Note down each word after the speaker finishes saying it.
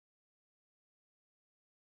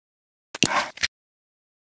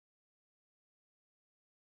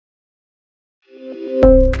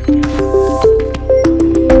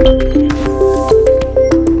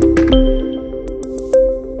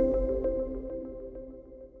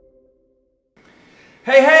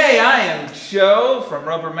Hey, I am Joe from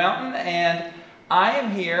Rubber Mountain, and I am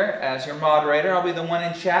here as your moderator. I'll be the one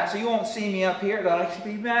in chat, so you won't see me up here. It'll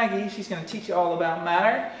actually be Maggie. She's going to teach you all about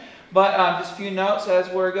matter. But just a few notes as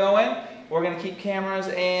we're going. We're going to keep cameras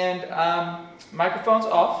and microphones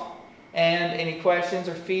off. And any questions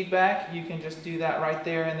or feedback, you can just do that right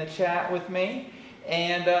there in the chat with me.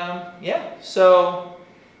 And yeah, so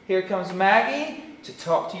here comes Maggie to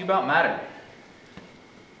talk to you about matter.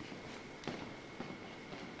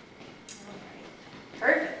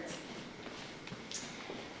 Perfect.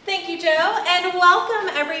 Thank you, Joe, and welcome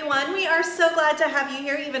everyone. We are so glad to have you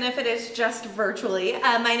here, even if it is just virtually.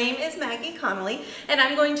 My name is Maggie Connolly, and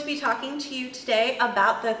I'm going to be talking to you today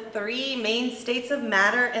about the three main states of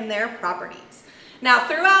matter and their properties. Now,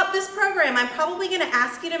 throughout this program, I'm probably going to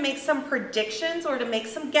ask you to make some predictions or to make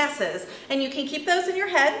some guesses, and you can keep those in your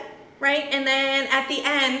head, right? And then at the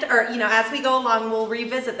end, or as we go along, we'll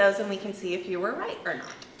revisit those and we can see if you were right or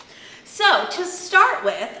not. So, to start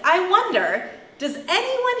with, I wonder, does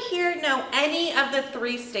anyone here know any of the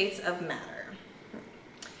three states of matter?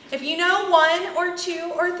 If you know one or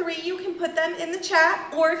two or three, you can put them in the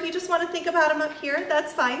chat, or if you just want to think about them up here,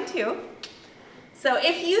 that's fine too. So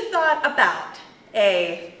if you thought about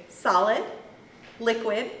a solid,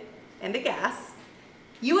 liquid, and a gas,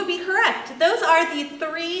 you would be correct. Those are the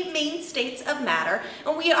three main states of matter,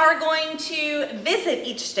 and we are going to visit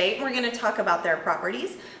each state, and we're going to talk about their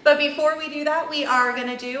properties. But before we do that, we are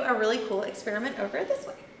going to do a really cool experiment over this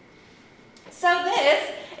way. So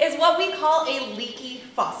this is what we call a leaky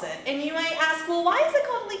faucet. And you might ask, well, why is it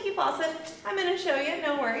called a leaky faucet? I'm going to show you,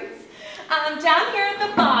 no worries. Down here at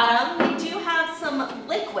the bottom, we do have some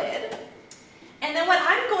liquid. And then what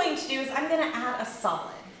I'm going to do is I'm going to add a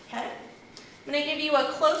solid, okay? I'm going to give you a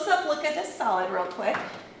close-up look at this solid real quick.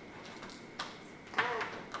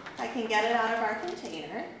 If I can get it out of our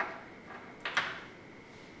container.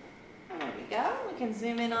 There we go. We can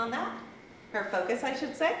zoom in on that. Or focus, I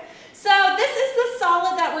should say. So this is the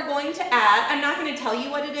solid that we're going to add. I'm not going to tell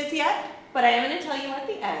you what it is yet, but I am going to tell you at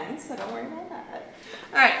the end, so don't worry about that.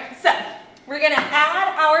 All right, so we're going to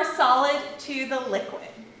add our solid to the liquid.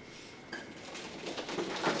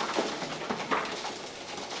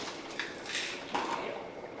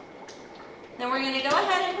 Then we're going to go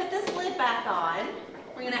ahead and put this lid back on.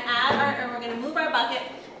 We're going to we're going to move our bucket.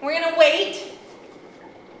 We're going to wait.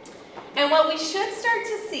 And what we should start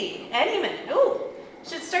to see any minute,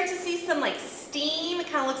 should start to see some like steam.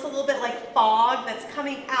 It kind of looks a little bit like fog that's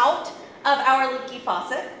coming out of our leaky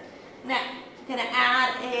faucet. Now, I'm going to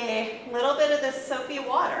add a little bit of this soapy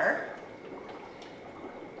water.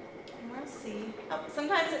 And we'll see. Oh,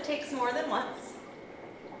 sometimes it takes more than once.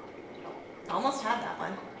 Almost had that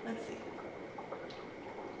one. Let's see.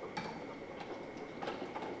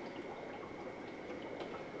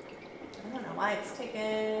 I don't know why it's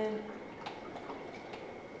taken.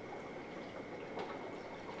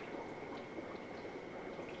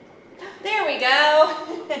 There we go.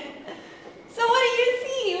 So what do you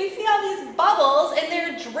see? We see all these bubbles and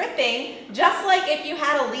they're dripping, just like if you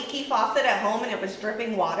had a leaky faucet at home and it was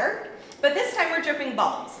dripping water. But this time we're dripping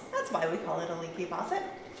bubbles. That's why we call it a leaky faucet.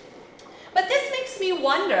 But this makes me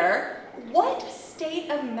wonder, what state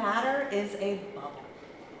of matter is a bubble?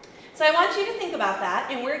 So I want you to think about that,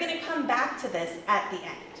 and we're going to come back to this at the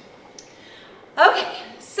end. Okay,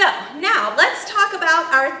 so now let's talk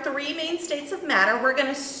about our three main states of matter. We're going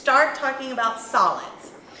to start talking about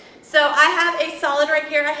solids. So I have a solid right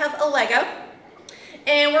here. I have a Lego.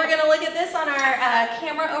 And we're going to look at this on our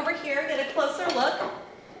camera over here, get a closer look.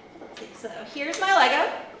 Let's see, so here's my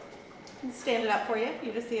Lego. I'll stand it up for you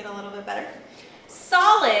to see it a little bit better.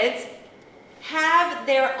 Solids have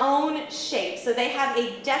their own shape, so they have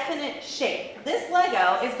a definite shape. This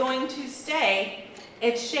Lego is going to stay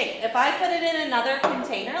its shape. If I put it in another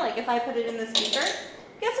container, like if I put it in this beaker,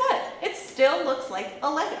 guess what? It still looks like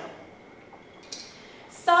a Lego.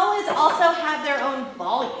 Solids also have their own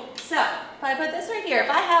volume. So if I put this right here,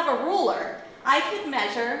 if I have a ruler, I could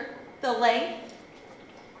measure the length,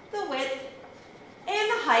 the width,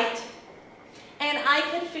 and the height, and I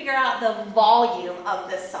could figure out the volume of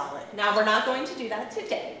this solid. Now, we're not going to do that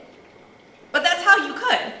today, but that's how you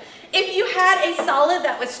could. If you had a solid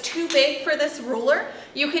that was too big for this ruler,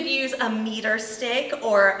 you could use a meter stick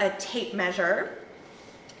or a tape measure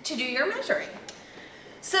to do your measuring.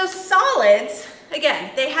 So solids,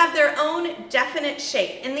 again, they have their own definite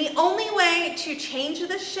shape, and the only way to change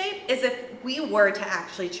this shape is if we were to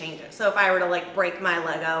actually change it. So if I were to like break my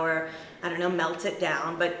Lego or I don't know, melt it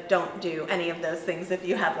down, but don't do any of those things if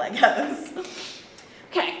you have Legos.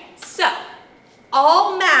 Okay, so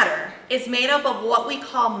all matter is made up of what we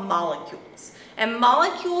call molecules. And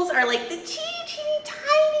molecules are like the teeny, teeny,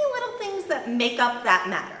 that make up that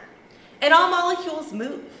matter. And all molecules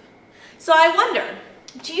move. So I wonder,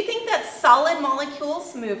 do you think that solid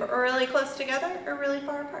molecules move really close together or really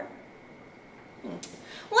far apart? Well,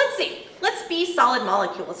 let's see. Let's be solid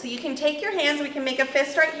molecules. So you can take your hands, we can make a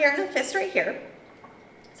fist right here and a fist right here.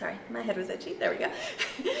 Sorry, my head was itchy. There we go.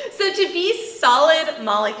 So to be solid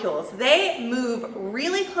molecules, they move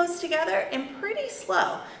really close together and pretty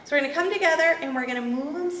slow. So we're going to come together and we're going to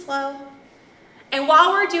move them slow. And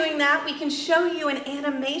while we're doing that, we can show you an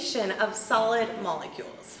animation of solid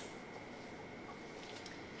molecules.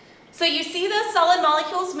 So you see those solid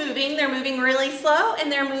molecules moving. They're moving really slow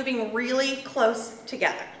and they're moving really close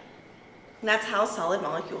together. And that's how solid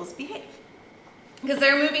molecules behave. Because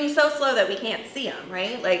they're moving so slow that we can't see them,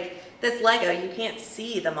 right? Like this Lego, you can't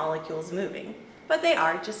see the molecules moving, but they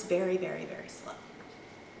are just very, very, very slow.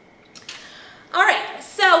 All right,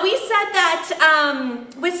 so we said that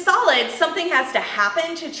with solids, something has to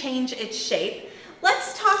happen to change its shape.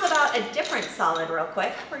 Let's talk about a different solid real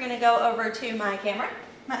quick. We're gonna go over to my camera,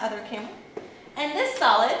 my other camera. And this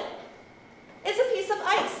solid is a piece of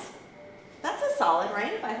ice. That's a solid,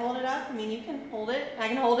 right? If I hold it up, I mean, you can hold it. I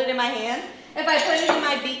can hold it in my hand. If I put it in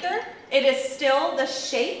my beaker, it is still the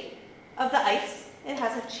shape of the ice. It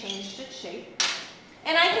hasn't changed its shape.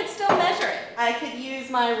 And I could still measure it. I could use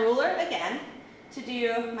my ruler again to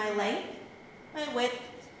do my length, my width,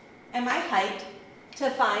 and my height to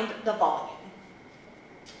find the volume.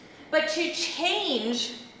 But to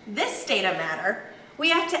change this state of matter, we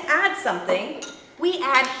have to add something. We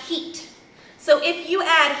add heat. So if you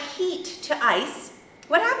add heat to ice,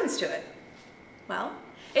 what happens to it? Well,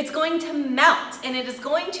 it's going to melt and it is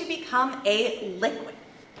going to become a liquid.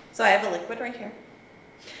 So I have a liquid right here.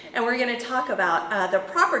 And we're going to talk about the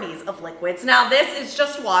properties of liquids. Now this is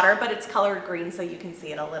just water, but it's colored green so you can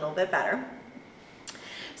see it a little bit better.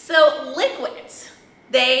 So liquids,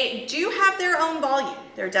 they do have their own volume,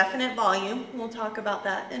 their definite volume. We'll talk about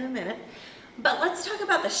that in a minute. But let's talk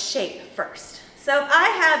about the shape first. So if I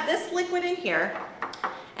have this liquid in here,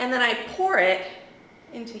 and then I pour it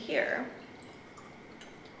into here,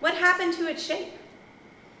 what happened to its shape?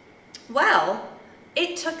 Well,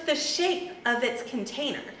 it took the shape of its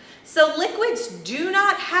container. So liquids do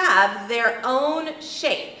not have their own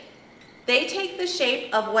shape. They take the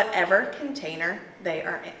shape of whatever container they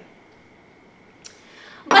are in.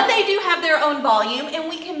 But they do have their own volume, and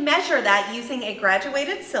we can measure that using a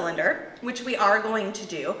graduated cylinder, which we are going to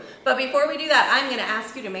do. But before we do that, I'm going to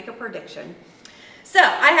ask you to make a prediction. So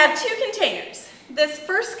I have two containers. This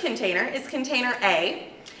first container is container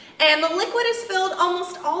A, and the liquid is filled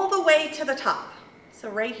almost all the way to the top. So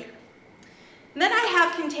right here. And then I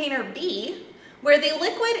have container B, where the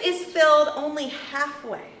liquid is filled only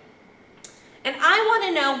halfway. And I want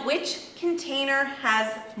to know which container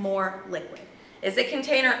has more liquid. Is it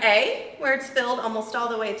container A, where it's filled almost all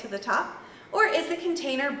the way to the top? Or is it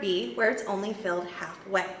container B, where it's only filled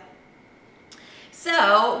halfway?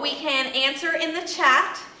 So we can answer in the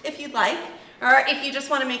chat if you'd like, or if you just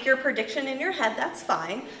want to make your prediction in your head, that's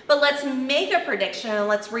fine. But let's make a prediction and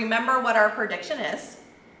let's remember what our prediction is.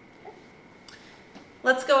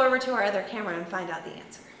 Let's go over to our other camera and find out the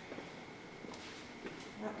answer.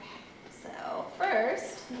 Okay, so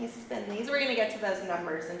first, let me spin these. We're going to get to those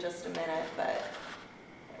numbers in just a minute, but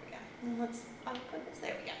there we go. And let's put this,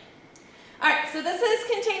 there we go. All right, so this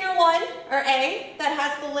is container 1, or A, that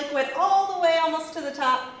has the liquid all the way almost to the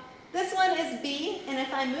top. This one is B, and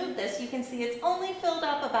if I move this, you can see it's only filled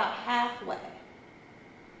up about halfway.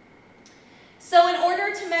 So in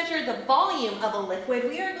order to measure the volume of a liquid,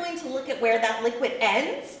 we are going to look at where that liquid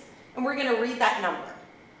ends, and we're going to read that number.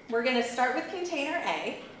 We're going to start with container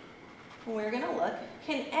A, and we're going to look.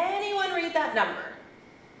 Can anyone read that number?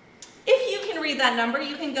 If you can read that number,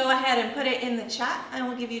 you can go ahead and put it in the chat. I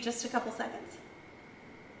will give you just a couple seconds.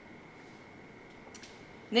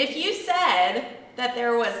 And if you said that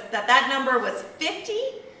that number was 50,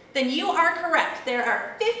 then you are correct. There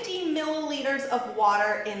are 50 milliliters of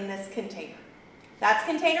water in this container. That's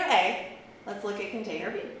container A. Let's look at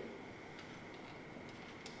container B.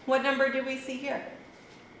 What number do we see here?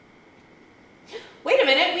 Wait a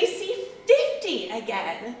minute, we see 50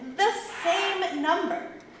 again. The same number.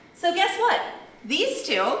 So guess what? These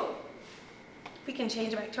two, we can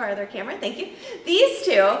change back to our other camera, thank you. These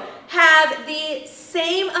two have the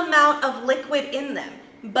same amount of liquid in them,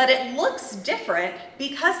 but it looks different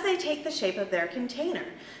because they take the shape of their container.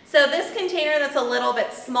 So this container that's a little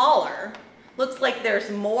bit smaller looks like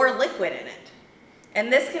there's more liquid in it.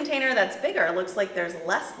 And this container that's bigger looks like there's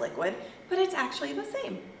less liquid, but it's actually the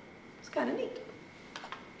same. It's kind of neat.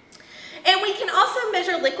 And we can also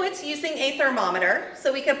measure liquids using a thermometer.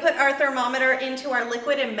 So we could put our thermometer into our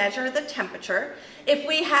liquid and measure the temperature. If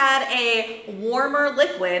we had a warmer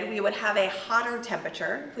liquid, we would have a hotter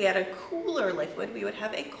temperature. If we had a cooler liquid, we would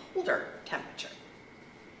have a colder temperature.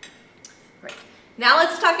 Right. Now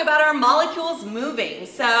let's talk about our molecules moving.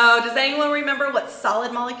 So does anyone remember what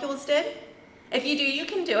solid molecules did? If you do, you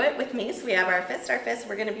can do it with me. So we have our fist,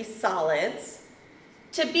 we're going to be solids.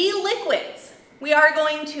 To be liquids, we are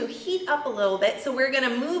going to heat up a little bit. So we're going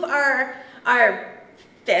to move our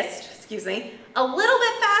fist, a little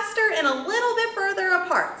bit faster and a little bit further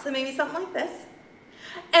apart. So maybe something like this.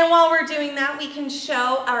 And while we're doing that, we can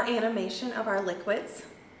show our animation of our liquids.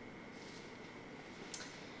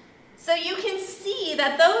 So you can see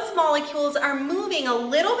that those molecules are moving a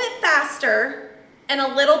little bit faster and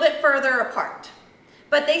a little bit further apart.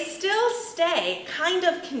 But they still stay kind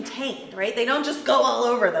of contained, right? They don't just go all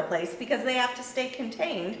over the place because they have to stay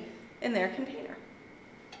contained in their container.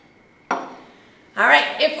 All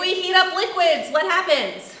right, if we heat up liquids, what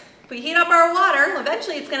happens? If we heat up our water,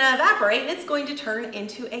 eventually it's going to evaporate and it's going to turn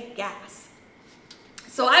into a gas.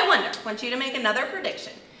 So I want you to make another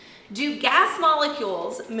prediction. Do gas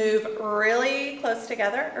molecules move really close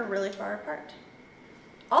together or really far apart?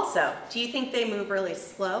 Also, do you think they move really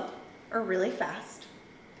slow or really fast?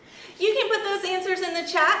 You can put those answers in the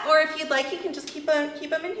chat, or if you'd like, you can just keep them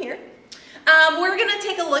in here. We're going to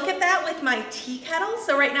take a look at that with my tea kettle.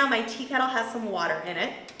 So right now my tea kettle has some water in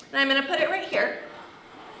it, and I'm going to put it right here.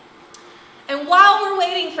 And while we're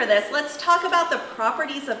waiting for this, let's talk about the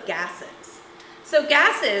properties of gases. So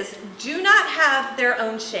gases do not have their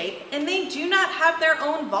own shape, and they do not have their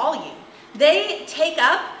own volume. They take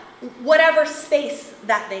up whatever space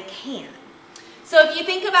that they can. So if you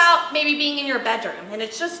think about maybe being in your bedroom and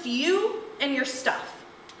it's just you and your stuff.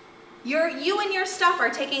 You and your stuff are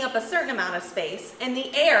taking up a certain amount of space and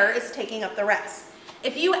the air is taking up the rest.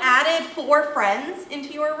 If you added 4 friends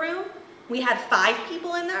into your room, we had 5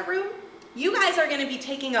 people in that room, you guys are going to be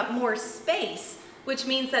taking up more space, which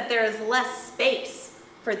means that there is less space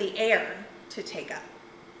for the air to take up.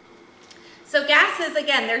 So gases,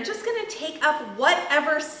 again, they're just going to take up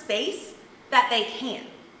whatever space that they can.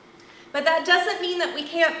 But that doesn't mean that we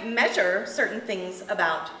can't measure certain things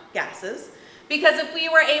about gases, because if we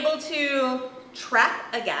were able to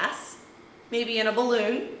trap a gas, maybe in a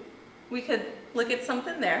balloon, we could look at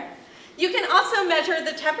something there. You can also measure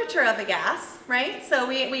the temperature of a gas, right? So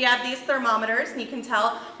we have these thermometers, and you can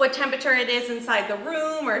tell what temperature it is inside the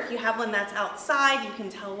room, or if you have one that's outside, you can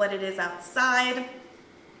tell what it is outside.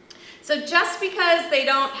 So just because they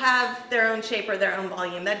don't have their own shape or their own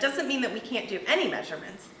volume, that doesn't mean that we can't do any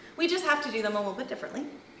measurements. We just have to do them a little bit differently.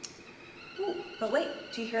 Ooh, but wait,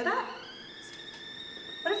 do you hear that?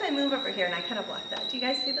 What if I move over here and I kind of block that? Do you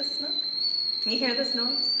guys see the smoke? Can you hear this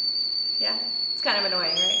noise? Yeah? It's kind of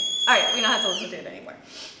annoying, right? All right, we don't have to listen to it anymore.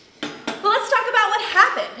 Well, let's talk about what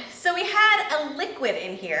happened. So we had a liquid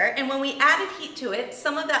in here, and when we added heat to it,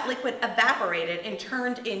 some of that liquid evaporated and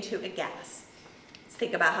turned into a gas. Let's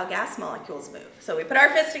think about how gas molecules move. So we put our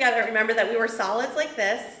fists together. Remember that we were solids like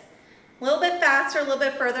this. A little bit faster, a little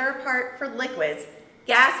bit further apart for liquids.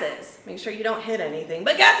 Gases, make sure you don't hit anything,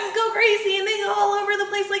 but gases go crazy and they go all over the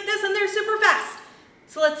place like this and they're super fast.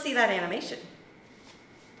 So let's see that animation.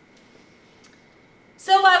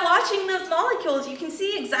 So by watching those molecules, you can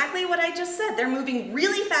see exactly what I just said. They're moving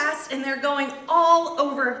really fast and they're going all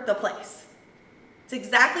over the place. It's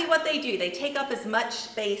exactly what they do. They take up as much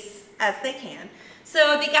space as they can.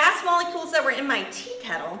 So the gas molecules that were in my tea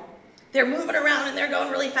kettle, they're moving around and they're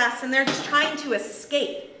going really fast and they're just trying to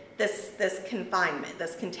escape this confinement,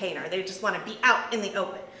 this container. They just want to be out in the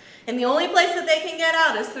open. And the only place that they can get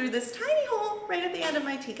out is through this tiny hole right at the end of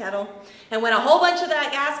my tea kettle. And when a whole bunch of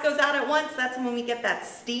that gas goes out at once, that's when we get that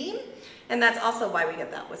steam. And that's also why we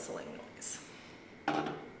get that whistling noise.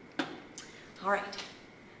 All right.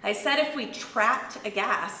 I said if we trapped a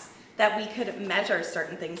gas that we could measure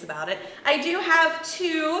certain things about it. I do have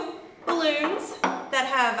 2 balloons that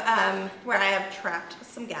have, where I have trapped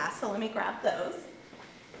some gas. So let me grab those.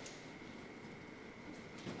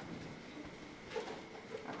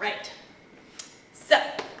 Right, so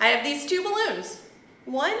I have these 2 balloons.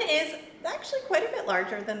 One is actually quite a bit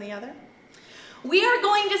larger than the other. We are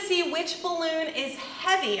going to see which balloon is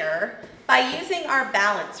heavier by using our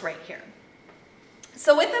balance right here.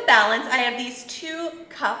 So with the balance, I have these 2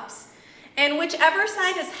 cups, and whichever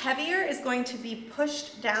side is heavier is going to be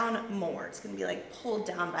pushed down more. It's going to be like pulled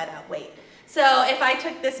down by that weight. So if I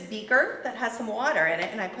took this beaker that has some water in it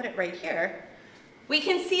and I put it right here, we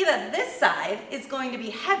can see that this side is going to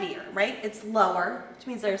be heavier, right? It's lower, which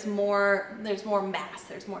means there's more mass,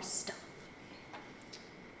 there's more stuff.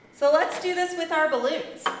 So let's do this with our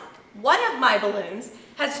balloons. One of my balloons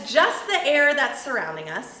has just the air that's surrounding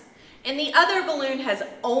us, and the other balloon has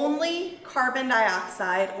only carbon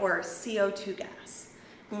dioxide or CO2 gas.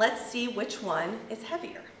 And let's see which one is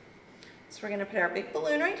heavier. So we're gonna put our big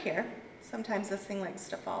balloon right here. Sometimes this thing likes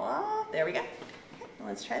to fall off. There we go. Okay,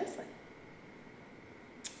 let's try this one.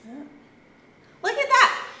 Oh. Look at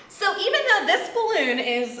that. So even though this balloon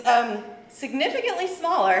is significantly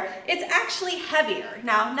smaller, it's actually heavier.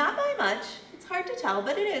 Now, not by much. It's hard to tell,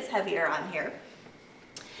 but it is heavier on here.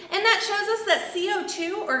 And that shows us that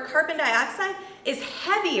CO2 or carbon dioxide is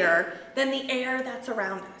heavier than the air that's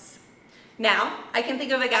around us. Now, I can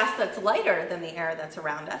think of a gas that's lighter than the air that's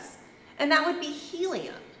around us, and that would be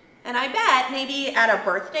helium. And I bet maybe at a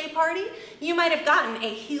birthday party, you might have gotten a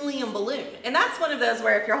helium balloon. And that's one of those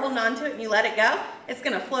where if you're holding on to it and you let it go, it's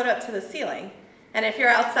gonna float up to the ceiling. And if you're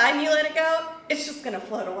outside and you let it go, it's just gonna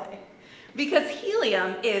float away. Because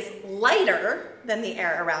helium is lighter than the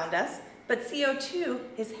air around us, but CO2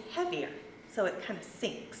 is heavier, so it kind of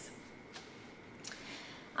sinks.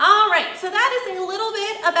 All right, so that is a little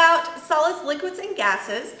bit about solids, liquids, and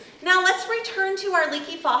gases. Now let's return to our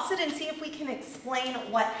leaky faucet and see if we can explain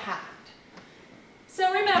what happened.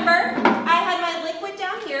 So remember, I had my liquid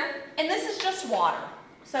down here, and this is just water,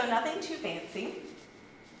 so nothing too fancy.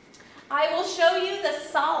 I will show you the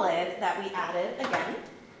solid that we added again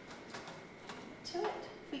to it.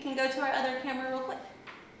 We can go to our other camera real quick.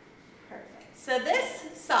 Perfect. So this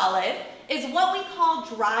solid is what we call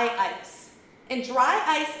dry ice. And dry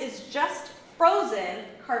ice is just frozen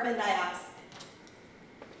carbon dioxide.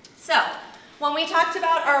 So when we talked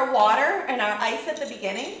about our water and our ice at the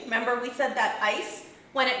beginning, remember we said that ice,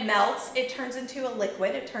 when it melts, it turns into a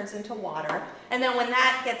liquid, it turns into water. And then when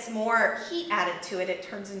that gets more heat added to it, it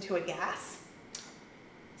turns into a gas.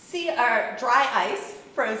 See, our dry ice,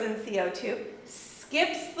 frozen CO2,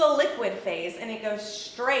 skips the liquid phase and it goes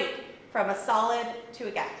straight from a solid to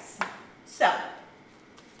a gas. So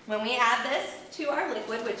when we add this to our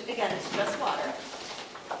liquid, which again is just water,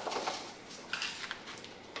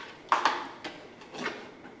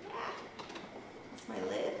 that's my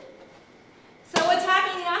lid. So what's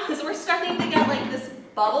happening now is we're starting to get like this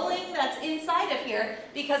bubbling that's inside of here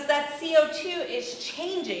because that CO2 is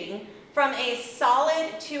changing from a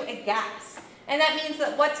solid to a gas. And that means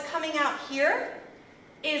that what's coming out here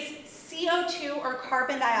is CO2 or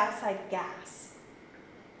carbon dioxide gas.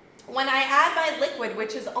 When I add my liquid,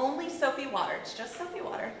 which is only soapy water, it's just soapy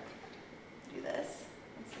water, do this,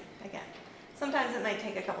 let's see, again. Sometimes it might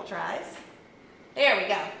take a couple tries. There we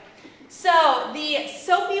go. So the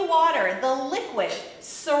soapy water, the liquid,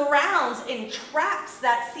 surrounds and traps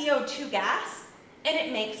that CO2 gas, and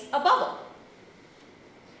it makes a bubble.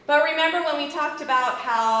 But remember when we talked about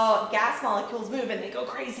how gas molecules move and they go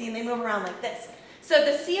crazy and they move around like this. So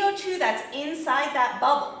the CO2 that's inside that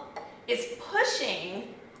bubble is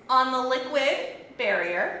pushing on the liquid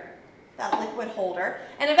barrier, that liquid holder,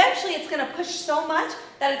 and eventually it's going to push so much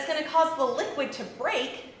that it's going to cause the liquid to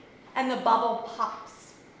break and the bubble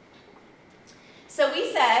pops. So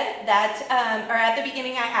we said that, or at the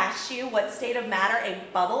beginning I asked you what state of matter a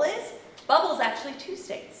bubble is. Bubble is actually two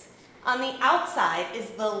states. On the outside is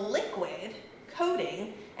the liquid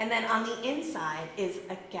coating, and then on the inside is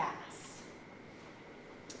a gas.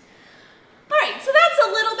 All right, so that's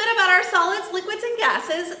a little bit about our solids, liquids, and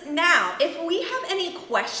gases. Now, if we have any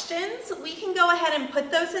questions, we can go ahead and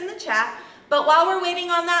put those in the chat. But while we're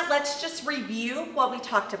waiting on that, let's just review what we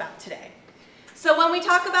talked about today. So when we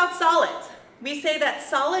talk about solids, we say that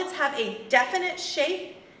solids have a definite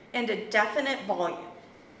shape and a definite volume.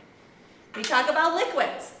 We talk about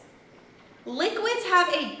liquids. Liquids have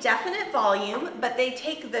a definite volume, but they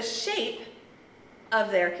take the shape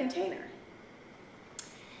of their container.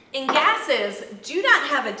 And gases do not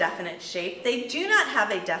have a definite shape. They do not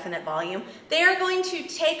have a definite volume. They are going to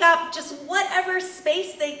take up just whatever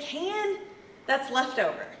space they can that's left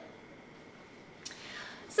over.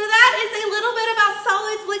 So that is a little bit about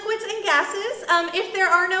solids, liquids, and gases. If there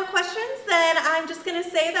are no questions, then I'm just going to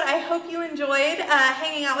say that I hope you enjoyed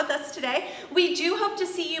hanging out with us today. We do hope to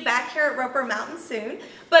see you back here at Roper Mountain soon,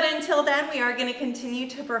 but until then, we are going to continue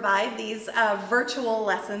to provide these virtual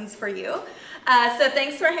lessons for you. So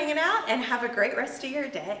thanks for hanging out, and have a great rest of your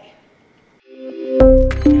day.